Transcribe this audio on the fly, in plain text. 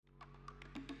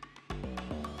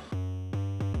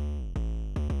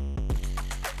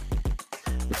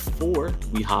before,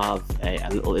 we have a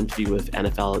little interview with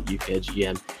NFL UK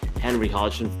GM Henry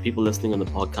Hodgson. For people listening on the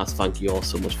podcast, thank you all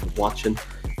so much for watching,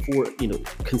 for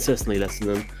consistently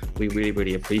listening. We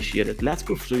really appreciate it. Let's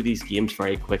go through these games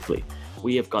very quickly.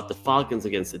 We have got the Falcons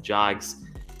against the Jags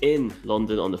in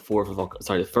London on the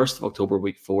 1st of October,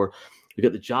 week 4. We've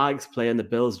got the Jags playing the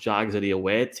Bills. Jags are the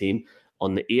away team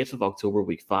on the 8th of October,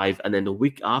 week 5. And then the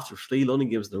week after, 3 London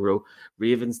games in a row,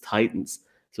 Ravens Titans.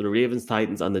 So the Ravens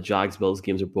Titans and the Jags Bills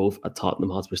games are both at Tottenham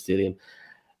Hotspur Stadium.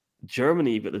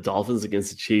 Germany, but the Dolphins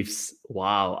against the Chiefs.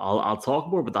 Wow. I'll talk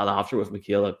more about that after with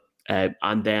Michaela.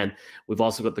 And then we've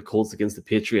also got the Colts against the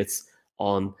Patriots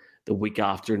on the week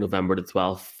after, November the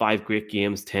 12th. 5 great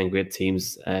games, 10 great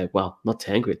teams. Well, not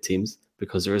 10 great teams,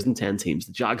 because there isn't 10 teams.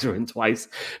 The Jags are in twice.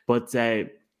 But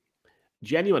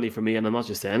genuinely for me, and I'm not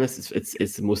just saying this,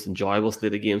 it's the most enjoyable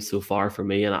slate of games so far for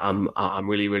me. And I'm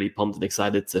really pumped and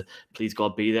excited to, please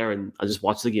God, be there and just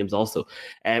watch the games also.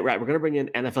 Right, we're going to bring in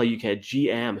NFL UK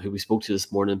GM, who we spoke to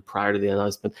this morning prior to the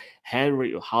announcement,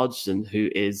 Henry Hodgson, who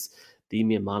is the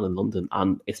main man in London.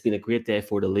 And it's been a great day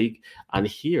for the league. And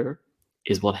here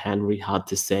is what Henry had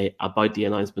to say about the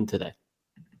announcement today.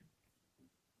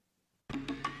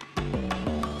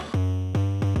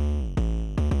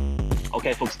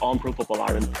 Okay, folks, on Pro Football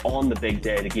Ireland, on the big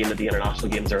day, the game of the international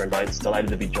games are announced.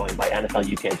 Delighted to be joined by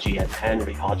NFL UK GM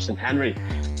Henry Hodgson. Henry,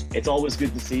 it's always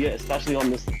good to see you, especially on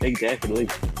this big day for the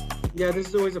league. Yeah, this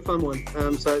is always a fun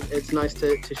one. So it's nice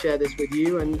to share this with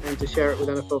you and to share it with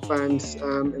NFL fans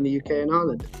in the UK and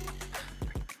Ireland.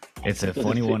 It's a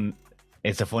funny one.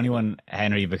 It's a funny one,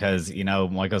 Henry, because,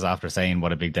 Michael's after saying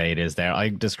what a big day it is there. I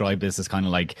describe this as kind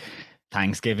of like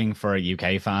Thanksgiving for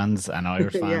UK fans and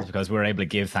Irish fans, yeah, because we're able to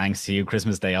give thanks to you.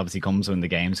 Christmas Day obviously comes when the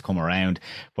games come around.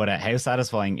 But how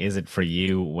satisfying is it for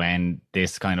you when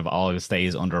this kind of all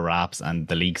stays under wraps and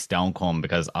the leaks don't come?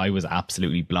 Because I was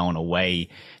absolutely blown away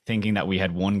thinking that we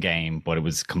had one game, but it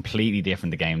was completely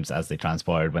different, the games as they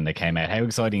transpired when they came out. How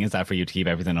exciting is that for you to keep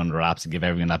everything under wraps and give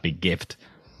everyone that big gift?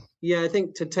 Yeah, I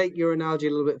think to take your analogy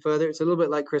a little bit further, it's a little bit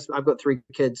like Christmas. I've got 3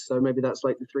 kids, so maybe that's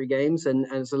like the 3 games, and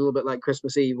it's a little bit like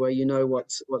Christmas Eve, where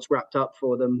what's wrapped up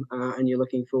for them, and you're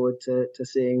looking forward to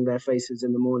seeing their faces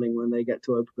in the morning when they get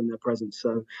to open their presents.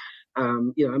 So,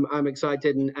 I'm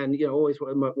excited, and always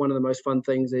one of the most fun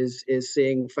things is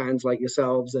seeing fans like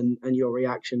yourselves and your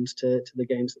reactions to the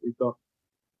games that we've got.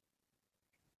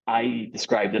 I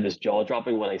described it as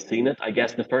jaw-dropping when I seen it. I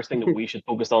guess the first thing that we should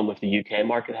focus on with the UK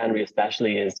market, Henry,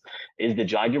 especially is the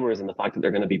Jaguars, and the fact that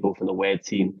they're going to be both an away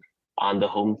team and the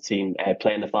home team,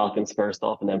 playing the Falcons first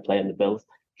off and then playing the Bills.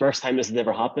 First time this has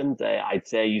ever happened. I'd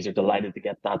say you're delighted to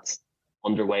get that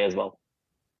underway as well.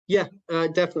 Yeah,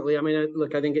 definitely. I mean,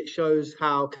 look, I think it shows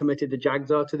how committed the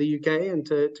Jags are to the UK and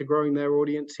to growing their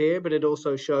audience here. But it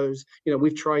also shows,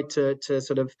 we've tried to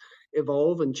sort of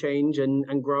evolve and change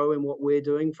and grow in what we're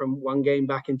doing, from one game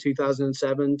back in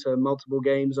 2007 to multiple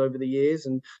games over the years.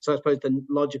 And so I suppose the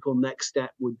logical next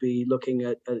step would be looking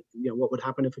at what would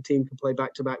happen if a team could play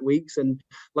back-to-back weeks. And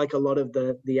like a lot of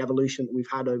the evolution that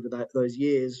we've had over those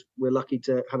years, we're lucky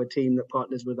to have a team that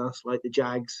partners with us, like the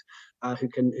Jags, who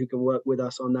can work with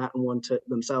us on that and want to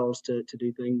themselves to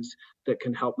do things that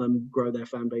can help them grow their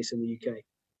fan base in the UK.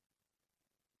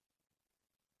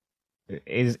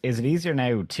 Is it easier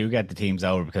now to get the teams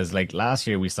over? Because like last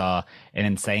year we saw an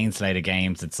insane slate of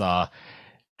games. It saw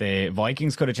the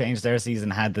Vikings could have changed their season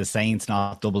had the Saints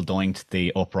not double doinked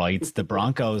the uprights. The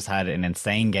Broncos had an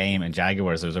insane game, and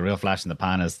Jaguars, there was a real flash in the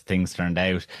pan as things turned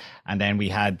out. And then we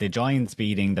had the Giants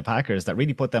beating the Packers that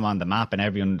really put them on the map, and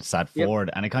everyone sat forward.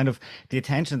 And it kind of, the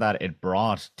attention that it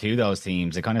brought to those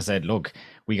teams, it kind of said, look,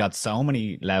 we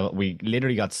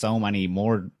literally got so many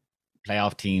more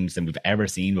playoff teams than we've ever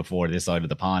seen before this side of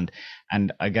the pond.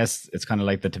 And I guess it's kind of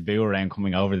like the taboo around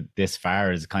coming over this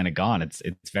far is kind of gone. It's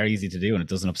very easy to do, and it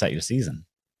doesn't upset your season.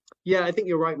 Yeah, I think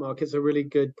you're right, Mark. It's a really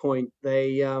good point.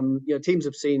 They, teams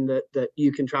have seen that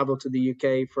you can travel to the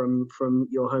UK from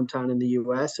your hometown in the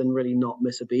US and really not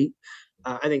miss a beat.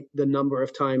 I think the number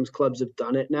of times clubs have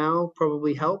done it now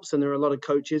probably helps. And there are a lot of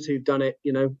coaches who've done it,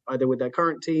 either with their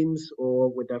current teams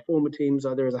or with their former teams,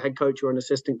 either as a head coach or an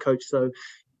assistant coach. So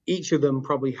each of them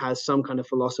probably has some kind of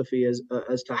philosophy as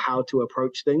to how to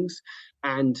approach things.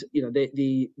 And,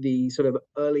 the sort of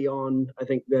early on, I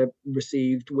think the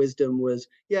received wisdom was,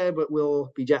 but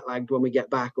we'll be jet lagged when we get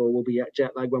back, or we'll be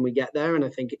jet lagged when we get there. And I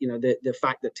think, the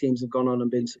fact that teams have gone on and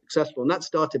been successful, and that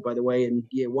started, by the way, in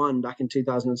year 1 back in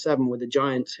 2007 with the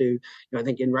Giants, who, I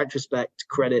think in retrospect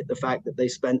credit the fact that they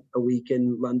spent a week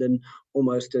in London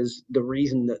almost as the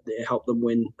reason that it helped them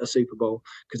win a Super Bowl,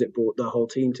 because it brought the whole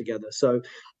team together. So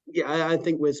Yeah, I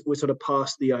think we're sort of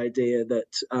past the idea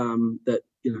that that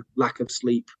lack of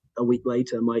sleep a week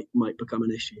later might become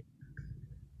an issue.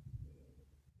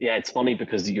 Yeah, it's funny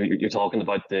because you're talking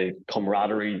about the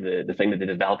camaraderie, the thing that they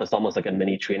develop. It's almost like a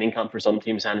mini training camp for some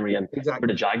teams, Henry. And Exactly. for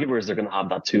the Jaguars, they're going to have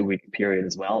that 2 week period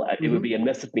as well. It would be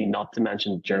amiss of me not to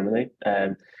mention Germany,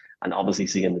 and obviously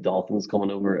seeing the Dolphins coming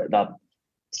over, that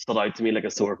stood out to me like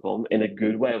a sore thumb in a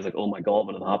good way. I was like, oh my God,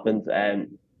 what had happened?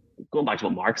 Going back to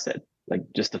what Mark said, like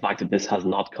just the fact that this has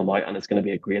not come out and it's going to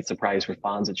be a great surprise for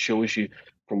fans. It shows you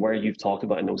from where you've talked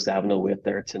about in 07, 08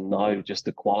 there to now, just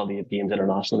the quality of games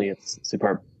internationally. It's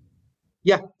superb.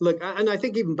 Yeah, look, and I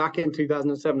think even back in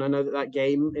 2007, I know that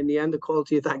game, in the end, the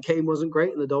quality of that game wasn't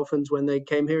great. And the Dolphins, when they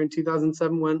came here in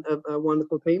 2007, weren't a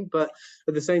wonderful team. But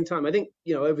at the same time, I think,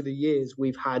 over the years,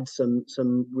 we've had some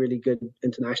really good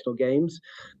international games.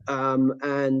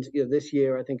 And, this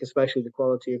year, I think especially the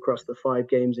quality across the 5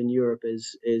 games in Europe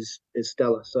is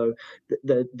stellar. So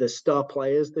the star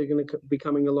players that are going to be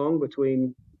coming along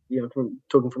between, from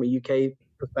a UK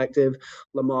perspective,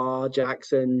 Lamar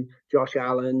Jackson, Josh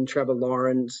Allen, Trevor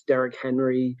Lawrence, Derrick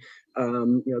Henry,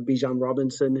 Bijan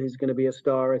Robinson, who's going to be a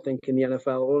star, I think, in the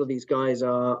NFL. All of these guys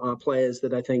are players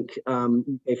that I think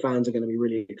fans are going to be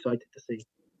really excited to see.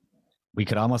 We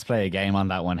could almost play a game on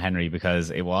that one, Henry, because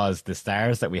it was the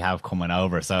stars that we have coming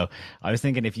over. So I was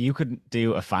thinking if you could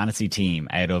do a fantasy team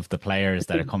out of the players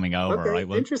that are coming over, okay, right?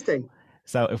 Well, interesting.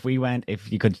 So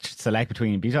if you could select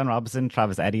between Bijan Robinson,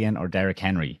 Travis Etienne, or Derrick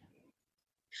Henry.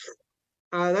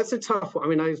 That's a tough one. I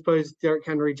mean, I suppose Derrick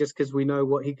Henry, just because we know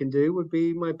what he can do, would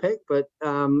be my pick. But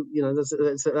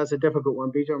that's a difficult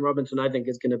one. Bijan Robinson, I think,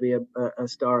 is going to be a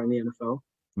star in the NFL.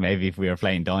 Maybe if we were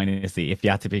playing Dynasty, if you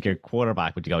had to pick your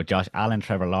quarterback, would you go Josh Allen,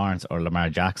 Trevor Lawrence, or Lamar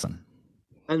Jackson?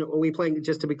 And are we playing,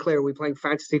 just to be clear, are we playing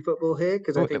fantasy football here?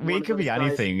 Because I think we could be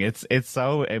anything. It's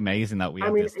so amazing that we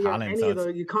have this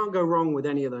talent. You can't go wrong with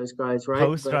any of those guys, right?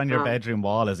 Poster on your bedroom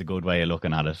wall is a good way of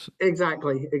looking at it.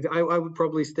 Exactly. I would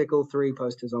probably stick all 3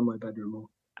 posters on my bedroom wall.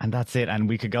 And that's it. And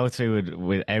we could go through it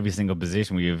with every single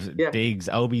position. We have Diggs,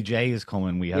 OBJ is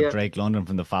coming. We have Drake London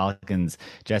from the Falcons,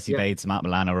 Jesse Bates, Matt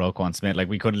Milano, Roquan Smith. Like,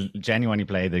 we could genuinely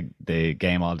play the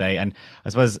game all day. And I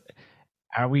suppose,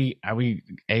 are we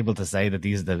able to say that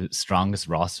these are the strongest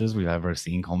rosters we've ever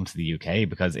seen come to the UK?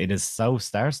 Because it is so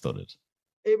star-studded.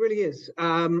 It really is.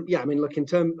 I mean, look, in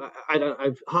terms,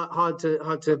 I've hard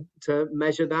to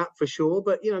measure that for sure.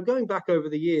 But going back over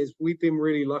the years, we've been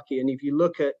really lucky. And if you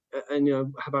look at and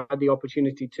have had the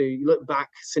opportunity to look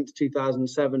back since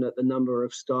 2007 at the number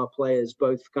of star players,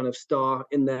 both kind of star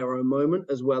in their own moment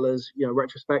as well as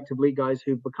retrospectively guys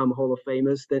who've become Hall of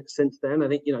Famers since then. I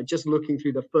think just looking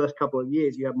through the first couple of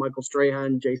years, you have Michael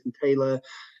Strahan, Jason Taylor,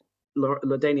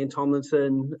 LaDainian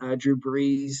Tomlinson, Drew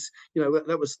Brees.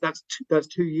 That's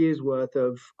 2 years worth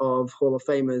of Hall of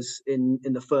Famers in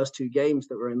the first 2 games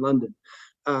that were in London.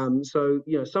 So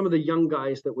some of the young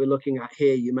guys that we're looking at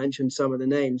here, you mentioned some of the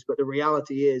names, but the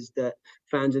reality is that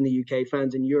fans in the UK,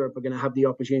 fans in Europe are going to have the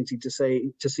opportunity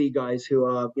to see guys who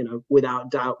are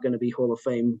without doubt going to be Hall of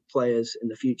Fame players in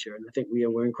the future. And I think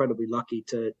we're incredibly lucky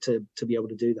to be able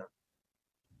to do that.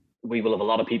 We will have a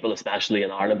lot of people, especially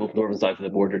in Ireland, both north and south of the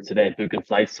border today, booking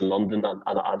flights to London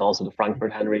and also to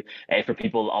Frankfurt, Henry. For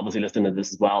people obviously listening to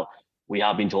this as well, we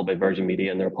have been told by Virgin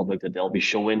Media and the Republic that they'll be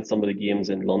showing some of the games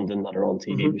in London that are on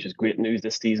TV, which is great news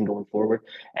this season going forward.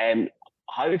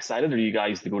 How excited are you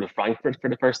guys to go to Frankfurt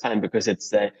for the first time? Because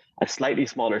it's a slightly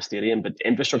smaller stadium, but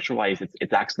infrastructure-wise,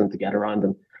 it's excellent to get around,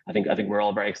 and I think we're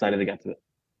all very excited to get to it.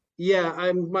 Yeah,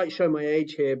 I might show my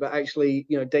age here, but actually,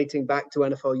 dating back to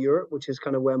NFL Europe, which is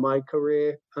kind of where my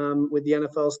career with the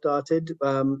NFL started,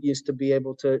 used to be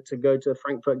able to go to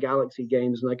Frankfurt Galaxy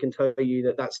games. And I can tell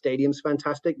you that stadium's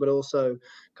fantastic, but also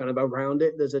kind of around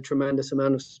it, there's a tremendous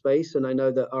amount of space. And I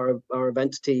know that our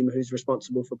events team, who's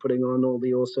responsible for putting on all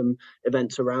the awesome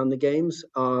events around the games,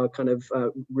 are kind of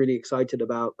really excited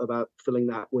about filling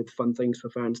that with fun things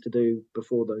for fans to do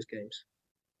before those games.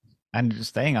 And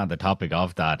staying on the topic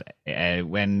of that,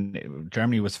 when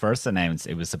Germany was first announced,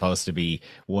 it was supposed to be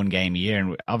 1 game a year,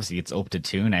 and obviously it's up to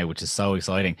 2 now, which is so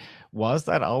exciting. Was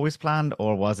that always planned,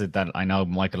 or was it that, I know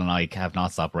Michael and I have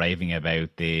not stopped raving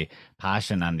about the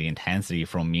passion and the intensity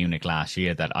from Munich last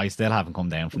year, that I still haven't come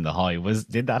down from the high.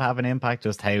 Did that have an impact,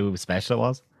 just how special it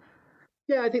was?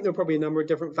 Yeah, I think there are probably a number of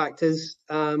different factors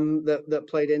that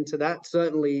played into that.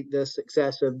 Certainly the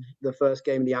success of the first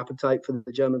game, the appetite for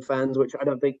the German fans, which I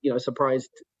don't think, surprised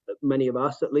many of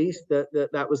us, at least,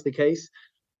 that was the case.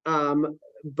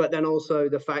 but then also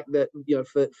the fact that,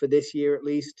 for this year at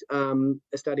least,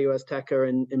 Estadio Azteca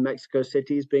in Mexico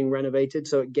City is being renovated.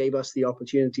 So it gave us the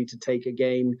opportunity to take a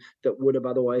game that would have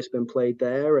otherwise been played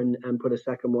there and put a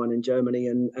second one in Germany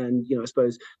and I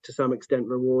suppose to some extent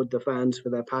reward the fans for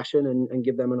their passion and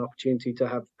give them an opportunity to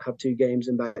have two games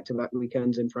in back-to-back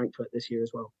weekends in Frankfurt this year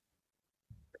as well.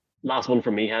 Last one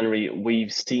from me, Henry.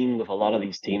 We've seen with a lot of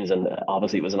these teams, and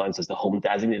obviously it was announced as the home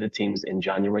designated teams in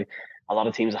January. A lot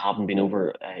of teams that haven't been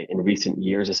over in recent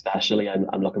years, especially.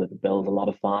 I'm looking at the Bills. A lot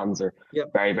of fans are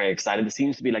very, very excited. It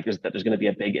seems to be like there's going to be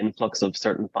a big influx of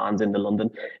certain fans into London.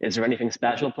 Is there anything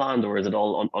special planned, or is it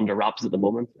all under wraps at the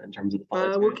moment in terms of the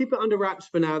fans? We'll keep it under wraps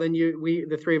for now. Then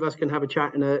the three of us can have a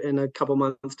chat in a couple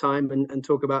months' time and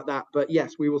talk about that. But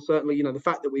yes, we will certainly. The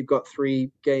fact that we've got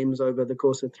 3 games over the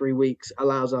course of 3 weeks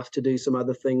allows us to do some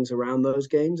other things around those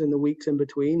games in the weeks in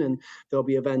between, and there'll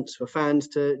be events for fans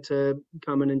to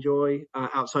come and enjoy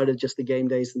outside of just the game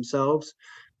days themselves.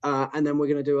 And then we're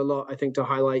going to do a lot, I think, to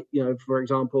highlight, for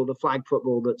example, the flag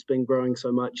football that's been growing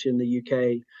so much in the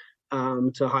UK.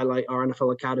 To highlight our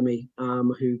NFL Academy,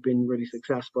 who've been really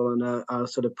successful and are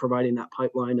sort of providing that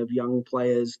pipeline of young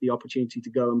players the opportunity to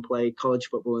go and play college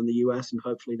football in the US and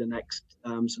hopefully the next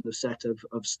sort of set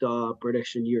of star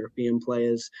British and European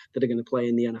players that are going to play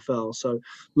in the NFL. So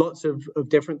lots of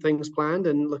different things planned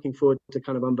and looking forward to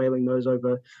kind of unveiling those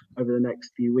over the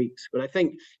next few weeks. But I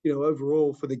think,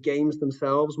 overall for the games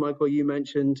themselves, Michael, you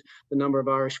mentioned the number of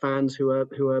Irish fans who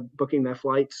are booking their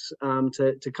flights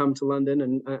to come to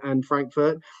London and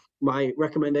Frankfurt. My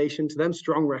recommendation to them,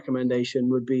 strong recommendation,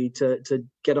 would be to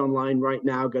get online right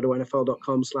now, go to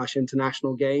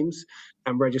nfl.com/international games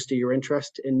and register your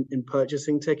interest in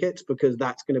purchasing tickets, because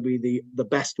that's going to be the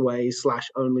best way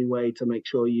 / only way to make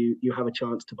sure you have a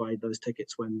chance to buy those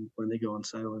tickets when they go on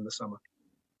sale in the summer.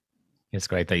 It's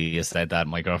great that you said that.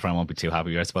 My girlfriend won't be too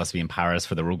happy. You're supposed to be in Paris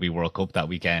for the Rugby World Cup that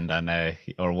weekend, and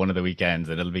or one of the weekends,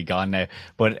 and it'll be gone now.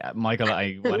 But Michael,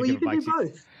 I want to give it back to you.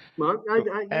 Both. Mark,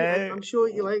 I'm sure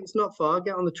it's not far.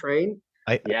 Get on the train.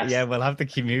 Yeah, we'll have to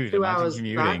commute. 2 hours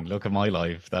commuting. back. Look at my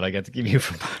life that I get to commute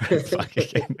from Paris back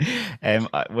again.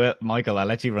 Well, Michael, I'll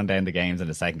let you run down the games in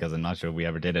a second because I'm not sure we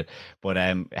ever did it. But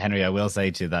Henry, I will say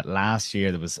to you that last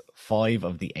year there was 5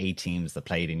 of the 8 teams that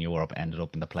played in Europe ended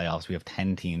up in the playoffs. We have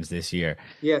 10 teams this year.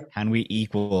 Yeah. Can we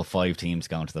equal 5 teams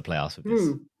going to the playoffs with this?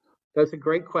 That's a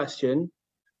great question.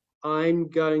 I'm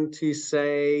going to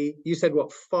say, you said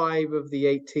 5 of the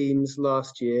 8 teams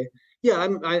last year. Yeah,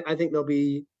 I think there'll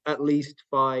be at least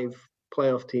 5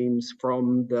 playoff teams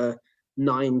from the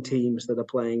 9 teams that are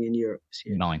playing in Europe this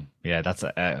year. 9. Yeah, that's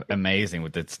amazing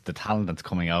with the talent that's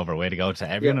coming over. Way to go to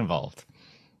everyone involved.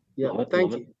 Yeah,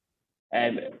 thank you.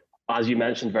 As you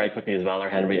mentioned very quickly as well,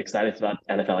 Henry, excited for that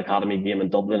NFL Academy game in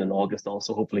Dublin in August.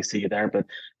 Also, hopefully see you there. But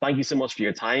thank you so much for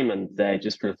your time. And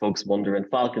just for folks wondering,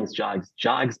 Falcons,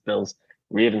 Jags, Bills,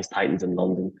 Ravens, Titans in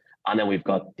London. And then we've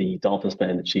got the Dolphins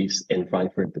playing the Chiefs in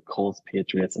Frankfurt, the Colts,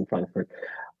 Patriots in Frankfurt.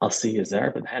 I'll see you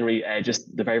there. But Henry,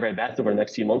 just the very, very best over the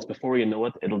next few months. Before you know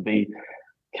it, it'll be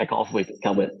kick-off week.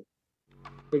 Can't wait.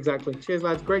 Exactly. Cheers,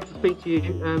 lads. Great to speak to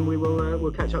you. And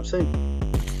we'll catch up soon.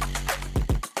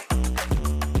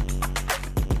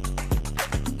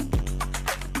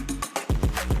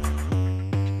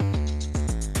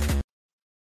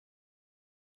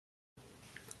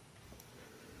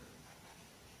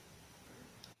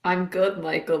 I'm good,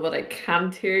 Michael, but I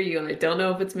can't hear you, and I don't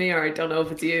know if it's me or I don't know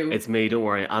if it's you. It's me. Don't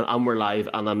worry. And we're live,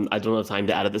 and I don't have time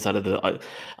to edit this out of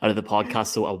the podcast.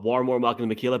 So a warm welcome to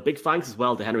Michaela. Big thanks as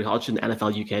well to Henry Hodgson,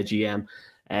 NFL UK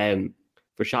GM,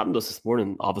 for chatting to us this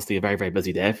morning. Obviously, a very, very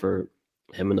busy day for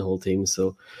him and the whole team.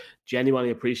 So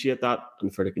genuinely appreciate that,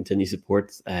 and for the continued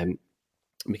support.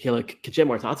 Michaela, Kajem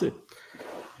Martatu.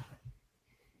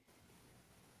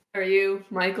 Are you,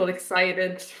 Michael,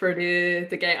 excited for the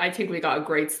game? I think we got a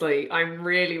great slate. I'm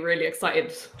really, really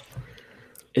excited.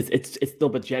 It's no,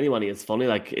 but genuinely, it's funny.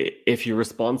 Like, if your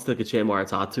response to Kache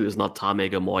Maratatu is not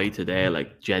Tamega Moi today,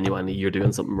 like, genuinely, you're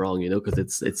doing something wrong, because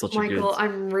it's such Michael, a good... Michael,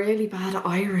 I'm really bad at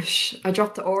Irish. I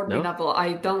dropped the ordinary level.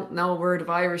 I don't know a word of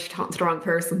Irish, talking to the wrong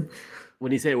person.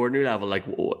 When you say ordinary level, like,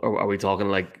 are we talking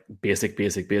like basic,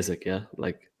 yeah?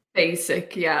 Like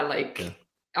basic, yeah, like...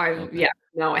 Yeah.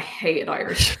 No, I hated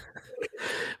Irish.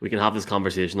 We can have this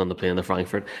conversation on the plane to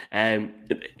Frankfurt.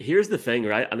 Here's the thing,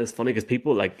 right? And it's funny because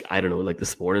people, like, I don't know, like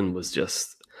this morning was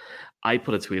just... I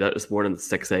put a tweet out this morning at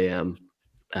 6 a.m.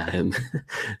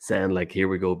 Saying, like, here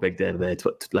we go, big day today,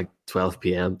 like 12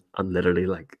 p.m. And literally,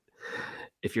 like,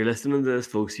 if you're listening to this,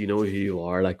 folks, you know who you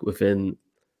are. Like, within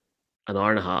an hour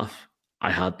and a half,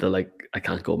 I had to, like, I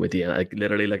can't go with my DM. Like,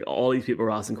 literally, like, all these people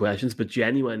were asking questions, but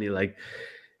genuinely, like,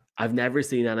 I've never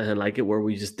seen anything like it where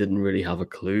we just didn't really have a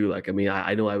clue. Like, I mean,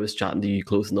 I know I was chatting to you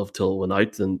close enough till it went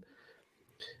out, and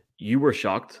you were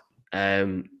shocked.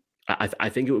 I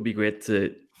think it would be great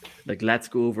to let's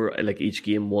go over each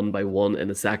game one by one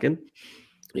in a second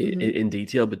in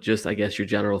detail, but just I guess your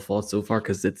general thoughts so far,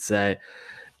 because it's going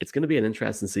to be an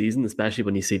interesting season, especially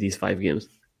when you see these 5 games.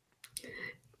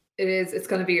 It is. It's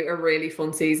going to be a really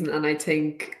fun season, and I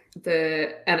think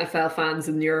the NFL fans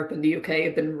in Europe and the UK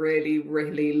have been really,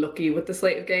 really lucky with the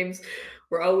slate of games.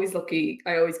 We're always lucky.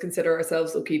 I always consider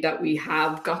ourselves lucky that we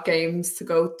have got games to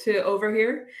go to over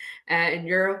here in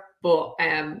Europe. But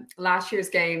last year's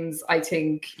games, I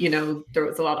think, there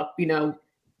was a lot of,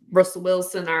 Russell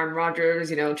Wilson, Aaron Rodgers,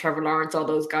 Trevor Lawrence, all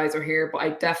those guys are here. But I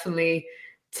definitely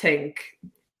think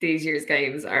these year's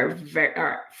games are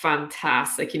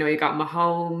fantastic. You got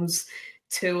Mahomes,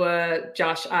 Tua,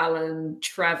 Josh Allen,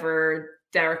 Trevor,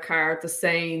 Derek Carr at the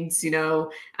Saints,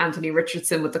 Anthony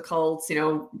Richardson with the Colts,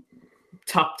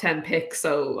 top 10 picks.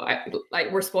 So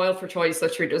we're spoiled for choice.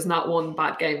 Literally, there's not one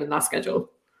bad game in that schedule.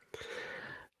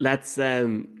 Let's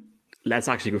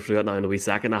actually go through it now in a wee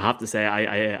second. I have to say,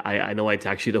 I know I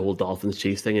texted you the whole Dolphins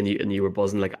Chiefs thing, and you were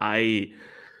buzzing.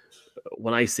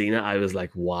 When I seen it, I was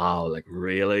like, wow,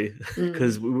 really?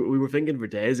 Because we were thinking for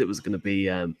days it was going to be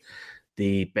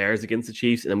the Bears against the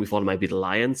Chiefs, and then we thought it might be the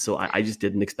Lions. So I just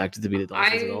didn't expect it to be the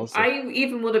Dolphins at all. So. I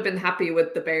even would have been happy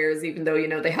with the Bears, even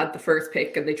though, they had the first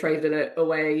pick and they traded it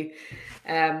away.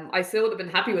 I still would have been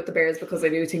happy with the Bears because I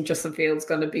do think Justin Fields is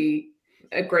going to be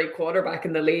a great quarterback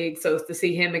in the league. So to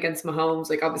see him against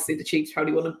Mahomes, obviously the Chiefs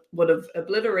probably would have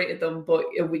obliterated them, but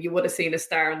you would have seen a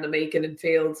star in the making in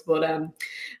Fields. But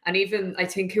and even I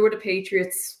think, who were the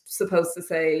Patriots supposed to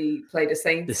say play the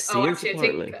Saints? The Saints,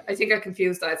 I think I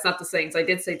confused that. It's not the Saints. I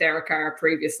did say Derek Carr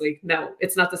previously. No,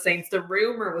 it's not the Saints. The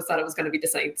rumor was that it was going to be the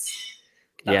Saints.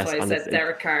 That's why I said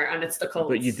Derek Carr, and it's the Colts.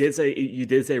 But you did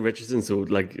say Richardson, so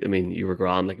you were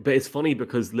grand. But it's funny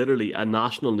because literally a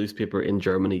national newspaper in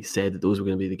Germany said that those were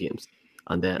going to be the games,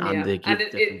 and then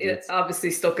it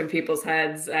obviously stuck in people's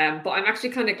heads. But I'm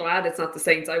actually kind of glad it's not the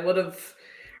Saints. I would have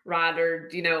rather,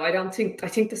 I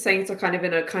think the Saints are kind of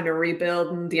in a kind of rebuild,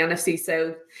 and the NFC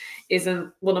South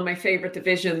isn't one of my favorite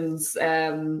divisions.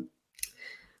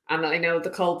 And I know the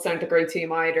Colts aren't a great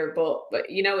team either, but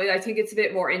I think it's a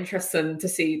bit more interesting to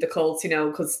see the Colts,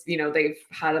 because, they've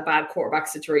had a bad quarterback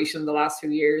situation the last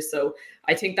few years. So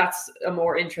I think that's a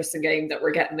more interesting game that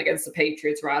we're getting against the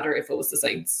Patriots rather if it was the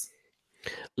Saints.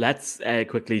 Let's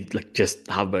quickly just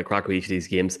have a bit of crack with each of these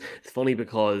games. It's funny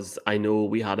because I know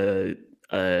we had a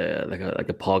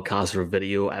podcast or a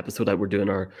video episode that we're doing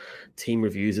our team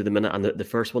reviews at the minute, and the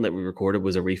first one that we recorded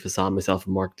was Arif Hassan, myself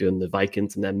and Mark doing the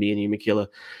Vikings, and then me and you, Michaela,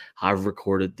 have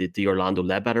recorded the Orlando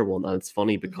Ledbetter one. And it's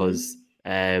funny because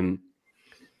that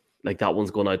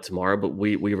one's going out tomorrow, but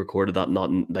we recorded that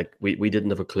we didn't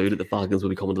have a clue that the Falcons would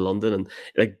be coming to London,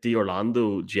 and the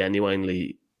Orlando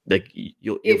genuinely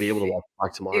you'll be able to watch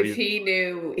back tomorrow. If he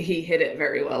knew, he hit it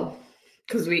very well.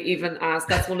 Because we even asked,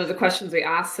 that's one of the questions we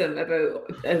asked him about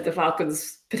the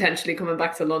Falcons potentially coming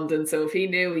back to London. So if he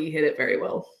knew, he hit it very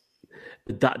well.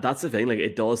 That's the thing.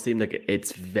 It does seem like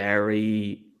it's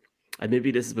very, and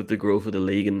maybe this is with the growth of the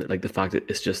league and the fact that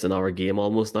it's just an hour game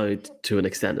almost now to an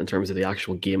extent in terms of the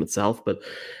actual game itself. But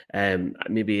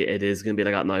maybe it is going to be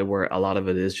like that now, where a lot of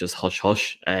it is just hush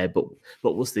hush. But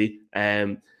we'll see.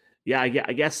 I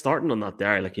guess starting on that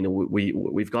there,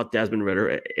 we've got Desmond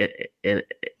Ridder in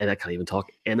I can't even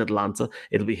talk, in Atlanta.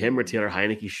 It'll be him or Taylor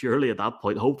Heineke surely at that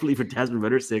point. Hopefully for Desmond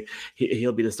Ridder's sake,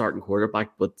 he'll be the starting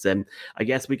quarterback. But I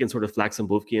guess we can sort of flex on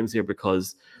both games here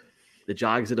because the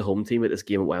Jags are the home team at this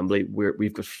game at Wembley.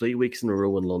 We've got 3 weeks in a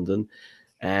row in London.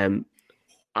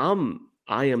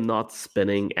 I am not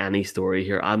spinning any story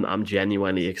here. I'm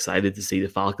genuinely excited to see the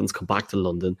Falcons come back to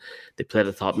London. They played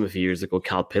at Tottenham a few years ago.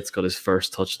 Cal Pitts got his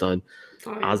first touchdown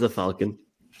as a Falcon.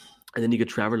 And then you get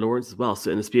Trevor Lawrence as well.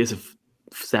 So in the space of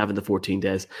 7 to 14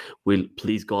 days, we'll,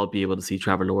 please God, be able to see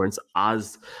Trevor Lawrence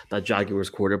as that Jaguars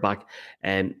quarterback.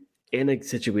 And in a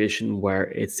situation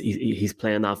where he's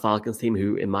playing that Falcons team,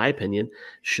 who, in my opinion,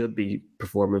 should be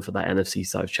performing for that NFC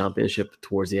South Championship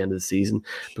towards the end of the season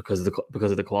because of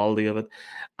the quality of it.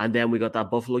 And then we got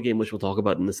that Buffalo game, which we'll talk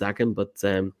about in a second. But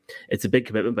it's a big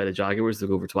commitment by the Jaguars to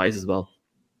go over twice as well.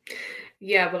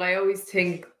 Yeah, but I always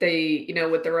think they,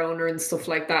 with their owner and stuff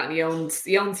like that, and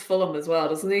he owns Fulham as well,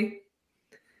 doesn't he?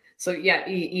 So yeah,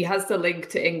 he has the link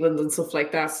to England and stuff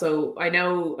like that. So I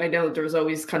know there's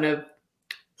always kind of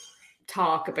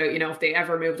talk about, if they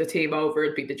ever move the team over,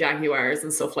 it'd be the Jaguars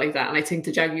and stuff like that. And I think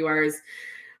the Jaguars,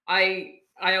 I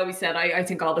always said I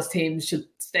think all these teams should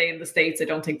stay in the States. I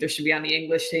don't think there should be any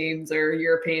English teams or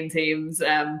European teams.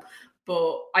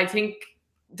 But I think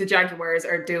the Jaguars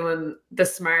are doing the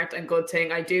smart and good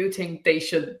thing. I do think they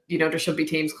should, there should be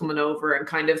teams coming over and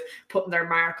kind of putting their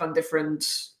mark on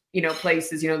different,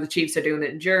 places. The Chiefs are doing it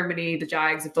in Germany. The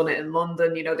Jags have done it in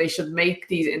London. They should make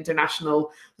these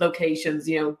international locations,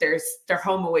 they're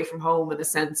home away from home in a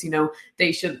sense.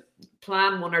 They should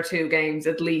plan 1 or 2 games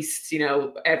at least,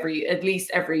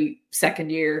 every second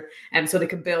year, and so they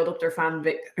can build up their fan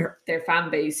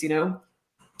base,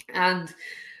 And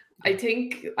I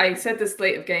think I said the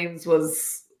slate of games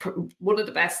was one of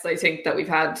the best I think that we've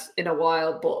had in a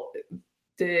while, but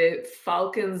the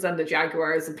Falcons and the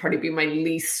Jaguars would probably be my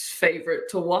least favorite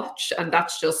to watch, and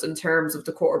that's just in terms of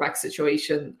the quarterback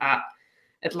situation at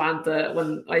Atlanta.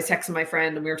 When I texted my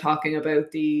friend and we were talking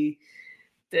about the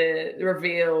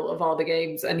reveal of all the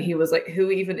games, and he was like,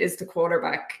 who even is the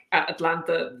quarterback at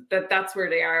Atlanta? That's where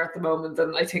they are at the moment.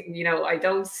 And I think, I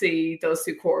don't see those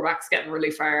 2 quarterbacks getting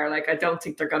really far. Like, I don't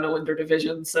think they're going to win their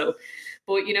division. So,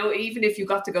 but, even if you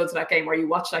got to go to that game or you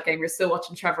watch that game, you're still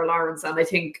watching Trevor Lawrence. And I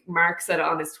think Mark said it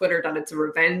on his Twitter that it's a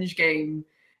revenge game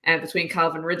between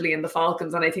Calvin Ridley and the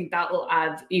Falcons. And I think that will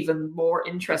add even more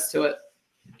interest to it.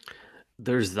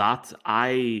 There's that.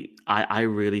 I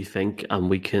really think, and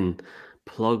we can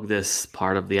plug this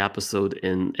part of the episode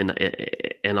in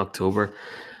October.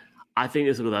 I think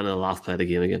this will go down in the last play of the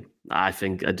game again. I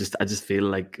just feel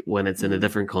like when it's in a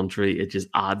different country, it just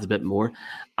adds a bit more.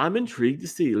 I'm intrigued to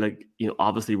see,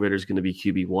 obviously Ridder's going to be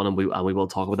QB1, and we will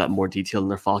talk about that in more detail in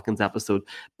their Falcons episode,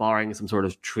 barring some sort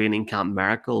of training camp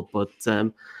miracle. But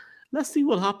let's see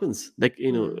what happens.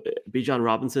 Bijan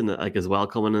Robinson as well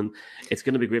coming in. It's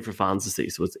going to be great for fans to see.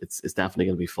 So it's definitely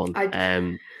going to be fun.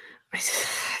 I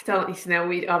don't know.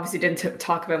 We obviously didn't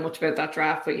talk about much about that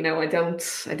draft, but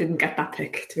I didn't get that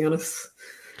pick, to be honest.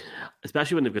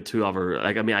 Especially when they've got 2 other,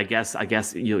 I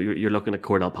guess you're looking at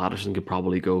Cordell Patterson could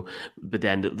probably go, but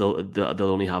then they'll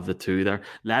only have the 2 there.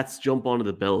 Let's jump onto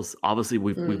the Bills. Obviously,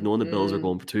 we've known the Bills are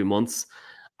going for 2 months.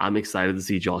 I'm excited to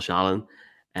see Josh Allen.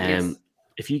 Yes.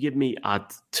 If you give me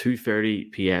at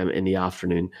 2:30 p.m. in the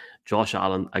afternoon, Josh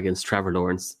Allen against Trevor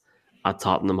Lawrence at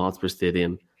Tottenham Hotspur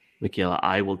Stadium, Michaela,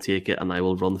 I will take it and I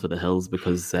will run for the hills,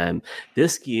 because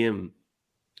this game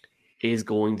is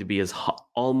going to be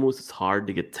almost as hard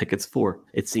to get tickets for,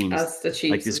 it seems. As the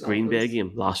Chiefs, like this Green Bay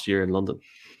game last year in London.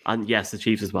 And yes, the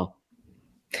Chiefs as well.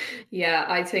 Yeah,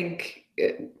 I think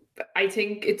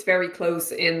it's very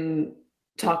close in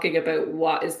talking about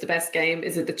what is the best game.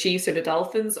 Is it the Chiefs or the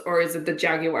Dolphins, or is it the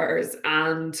Jaguars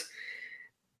and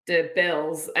the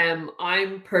Bills?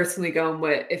 I'm personally going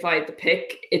with, if I had to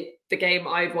pick it, the game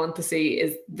I'd want to see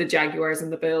is the Jaguars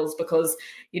and the Bills, because,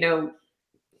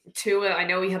 Tua, I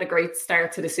know he had a great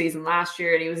start to the season last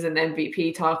year and he was in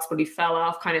MVP talks, but he fell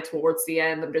off kind of towards the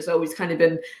end, and there's always kind of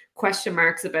been question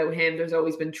marks about him. There's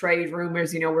always been trade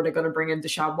rumors, were they going to bring in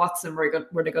Deshaun Watson? Were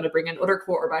they going to bring in other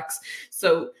quarterbacks?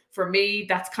 So for me,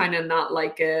 that's kind of not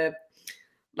like a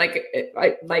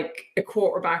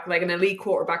quarterback, like an elite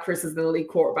quarterback versus an elite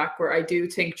quarterback, where I do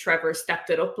think Trevor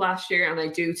stepped it up last year, and I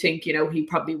do think, he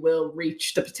probably will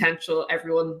reach the potential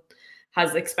everyone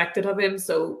has expected of him.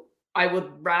 So I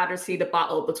would rather see the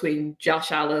battle between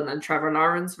Josh Allen and Trevor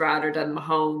Lawrence rather than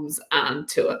Mahomes and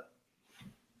Tua.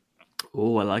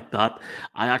 Oh, I like that.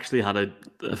 I actually had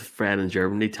a friend in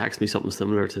Germany text me something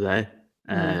similar today.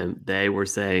 They were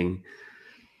saying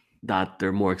that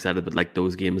they're more excited about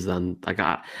those games than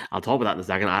I'll talk about that in a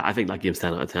second. I think that game's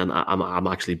 10 out of 10. I'm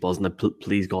actually buzzing.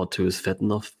 Please God, 2 is fit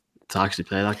enough to actually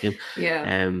play that game.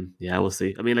 Yeah. We'll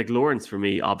see. Lawrence, for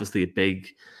me, obviously a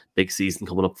big season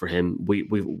coming up for him.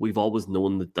 We've always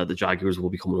known that the Jaguars will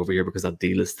be coming over here because that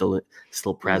deal is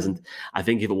still present. I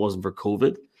think if it wasn't for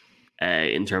COVID,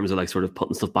 in terms of sort of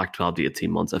putting stuff back 12 to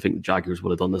 18 months, I think the Jaguars would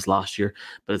have done this last year,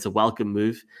 but it's a welcome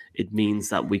move. It means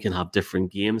that we can have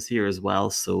different games here as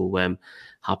well. So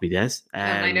happy days.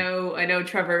 And I know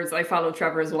I follow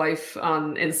Trevor's wife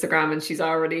on Instagram, and she's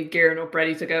already gearing up,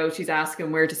 ready to go. She's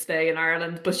asking where to stay in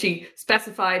Ireland, but she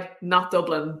specified not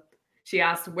Dublin. She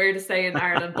asked where to stay in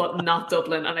Ireland, but not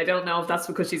Dublin. And I don't know if that's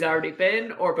because she's already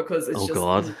been or because it's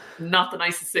not the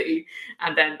nicest city.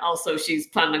 And then also she's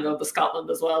planning on going to Scotland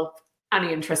as well.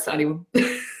 Any interest to anyone?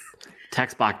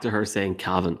 Text back to her saying,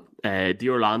 Calvin. The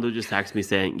Orlando just texted me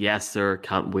saying, yes, sir,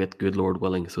 can't wait, good Lord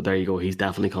willing. So there you go. He's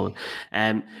definitely coming.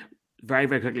 Very,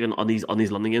 very quickly on these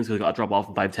London games, because I've got to drop off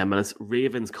in 5-10 minutes.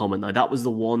 Ravens coming. Now, that was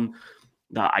the one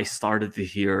that I started to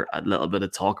hear a little bit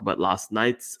of talk about last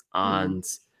night. And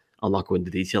I'll not go into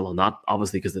detail on that,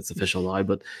 obviously, because it's official now.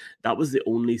 But that was the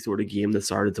only sort of game that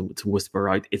started to whisper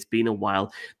out. It's been a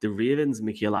while. The Ravens,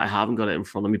 Michaela, I haven't got it in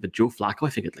front of me, but Joe Flacco,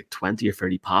 I think it's 20 or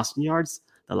 30 passing yards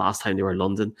the last time they were in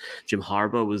London. Jim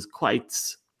Harbaugh was quite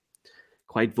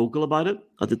quite vocal about it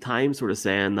at the time, sort of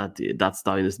saying that that's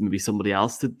down as maybe somebody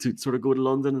else to sort of go to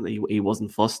London, and he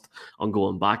wasn't fussed on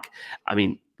going back. I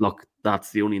mean, look,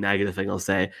 that's the only negative thing I'll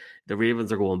say. The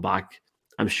Ravens are going back.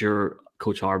 I'm sure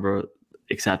Coach Harbour,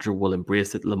 etc., will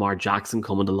embrace it. Lamar Jackson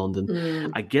coming to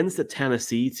London against the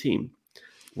Tennessee team,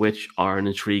 which are an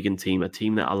intriguing team, a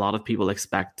team that a lot of people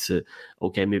expect to,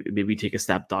 okay, maybe take a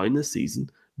step down this season.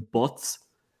 But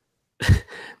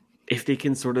if they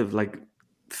can sort of like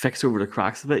fix over the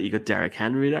cracks of it, you got Derrick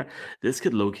Henry there. This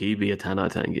could low-key be a 10 out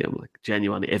of 10 game, like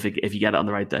genuinely, if you get it on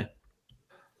the right day.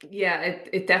 Yeah,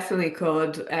 it definitely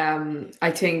could.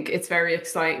 I think it's very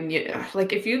exciting.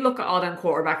 Like if you look at all them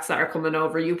quarterbacks that are coming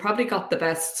over, you probably got the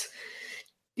best.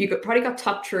 Probably got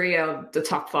top 3 out of the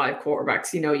top 5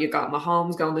 quarterbacks. You got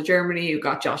Mahomes going to Germany, you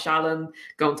got Josh Allen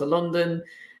going to London,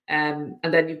 and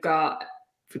then you've got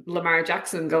Lamar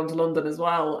Jackson going to London as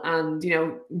well. And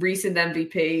recent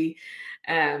MVP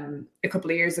a couple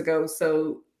of years ago.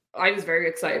 So I was very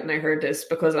excited when I heard this,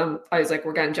 because I was like,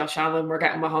 we're getting Josh Allen, we're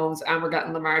getting Mahomes, and we're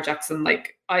getting Lamar Jackson.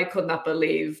 Like, I could not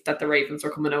believe that the Ravens were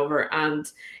coming over. And,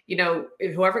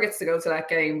 whoever gets to go to that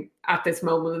game at this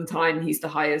moment in time, he's the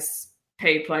highest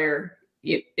paid player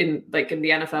in the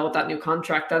NFL with that new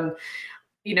contract. And,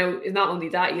 not only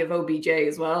that, you have OBJ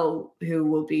as well, who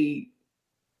will be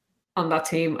on that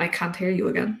team. I can't hear you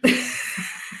again.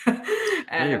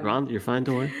 You're grand. You're fine.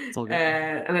 Don't worry. It's all good.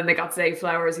 And then they got Zay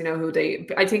Flowers,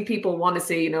 I think people want to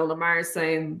see, Lamar's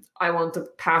saying, I want to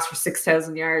pass for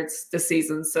 6,000 yards this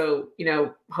season. So,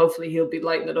 hopefully he'll be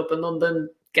lighting it up in London,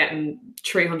 getting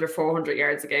 300, 400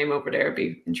 yards a game over there. It'd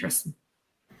be interesting.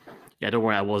 Yeah, don't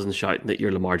worry. I wasn't shouting at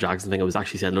your Lamar Jackson thing. I was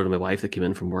actually saying hello to my wife that came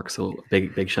in from work. So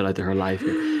big shout out to her live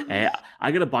here.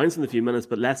 I'm going to bounce in a few minutes,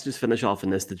 but let's just finish off in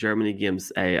this. The Germany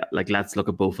games, let's look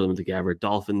at both of them together.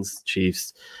 Dolphins,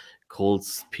 Chiefs,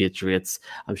 Colts, Patriots.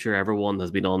 I'm sure everyone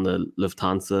has been on the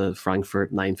Lufthansa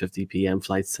Frankfurt 9:50 p.m.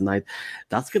 flights tonight.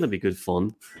 That's going to be good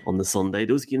fun on the Sunday.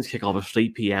 Those games kick off at 3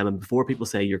 p.m. And before people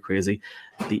say you're crazy,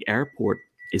 the airport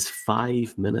is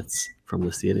 5 minutes from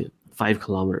the stadium. 5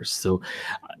 kilometers. So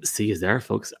see you there,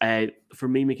 folks. For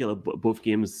me, Michaela, both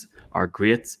games are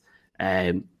great.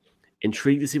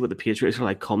 Intrigued to see what the Patriots are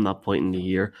like come that point in the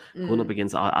year, going up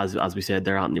against, as we said,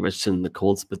 they're Anthony Richardson and the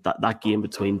Colts. But that game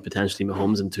between potentially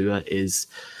Mahomes and Tua is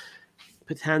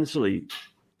potentially,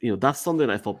 that's Sunday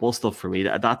Night Football stuff for me.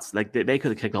 That's like they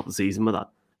could have kicked off the season with that.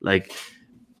 Like,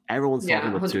 everyone's talking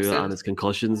about 100%. Tua and his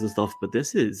concussions and stuff, but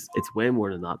it's way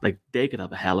more than that. Like, they could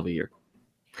have a hell of a year.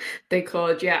 They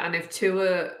could, yeah. And if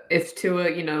Tua,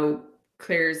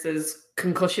 clears his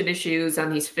concussion issues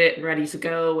and he's fit and ready to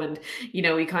go, and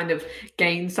he kind of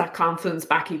gains that confidence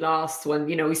back he lost when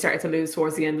he started to lose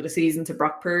towards the end of the season to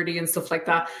Brock Purdy and stuff like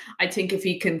that. I think if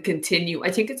he can continue, I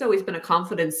think it's always been a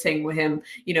confidence thing with him,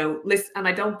 and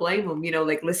I don't blame him,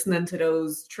 listening to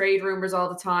those trade rumors all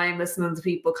the time, listening to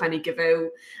people kind of give out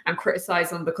and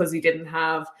criticize him because he didn't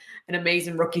have an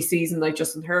amazing rookie season like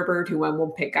Justin Herbert, who went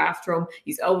 1 pick after him.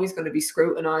 He's always going to be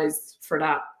scrutinized for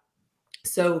that.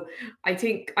 So I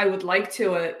think I would like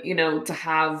to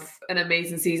have an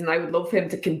amazing season. I would love him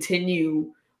to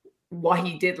continue what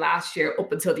he did last year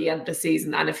up until the end of the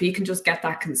season. And if he can just get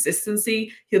that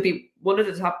consistency, he'll be one of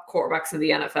the top quarterbacks in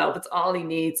the NFL. That's all he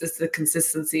needs, is the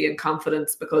consistency and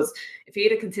confidence, because if he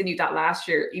had continued that last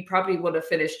year, he probably would have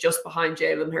finished just behind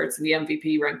Jalen Hurts in the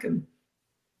MVP ranking.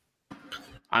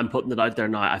 I'm putting it out there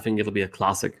now. I think it'll be a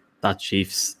classic. That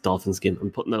Chiefs Dolphins game.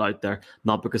 I'm putting it out there,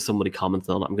 not because somebody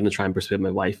commented on it. I'm going to try and persuade my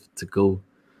wife to go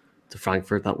to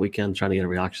Frankfurt that weekend, trying to get a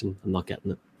reaction. I'm not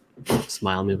getting it.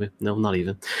 Smile maybe. No, not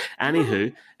even.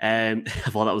 Anywho, I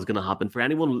thought that was going to happen. For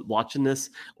anyone watching this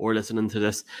or listening to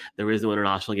this, there is no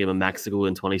international game in Mexico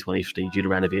in 2023 due to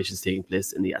renovations taking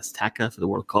place in the Azteca for the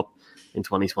World Cup in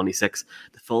 2026.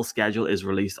 The full schedule is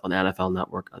released on NFL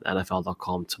Network at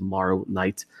NFL.com tomorrow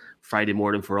night. Friday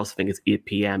morning for us, I think it's 8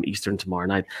 p.m. Eastern tomorrow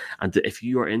night. And if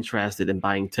you are interested in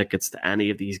buying tickets to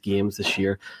any of these games this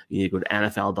year, you need to go to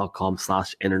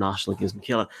NFL.com/international games.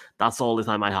 Michaela, that's all the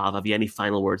time I have. Have you any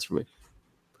final words for me?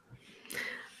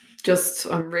 Just,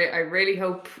 I really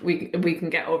hope we can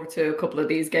get over to a couple of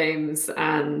these games,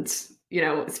 and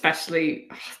especially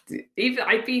even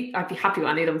I'd be happy with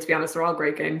any of them, to be honest. They're all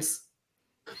great games.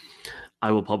 I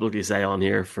will publicly say on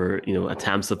here, for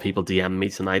attempts of people DM me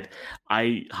tonight,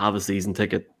 I have a season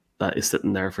ticket that is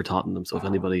sitting there for Tottenham. So if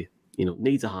anybody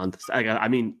needs a hand, I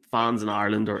mean fans in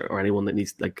Ireland or anyone that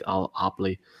needs, I'll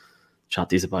happily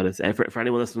chat to you about it. For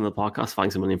anyone listening to the podcast,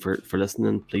 thanks a million for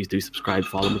listening. Please do subscribe,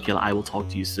 follow Michaela. I will talk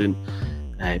to you soon.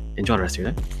 Enjoy the rest of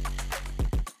your day.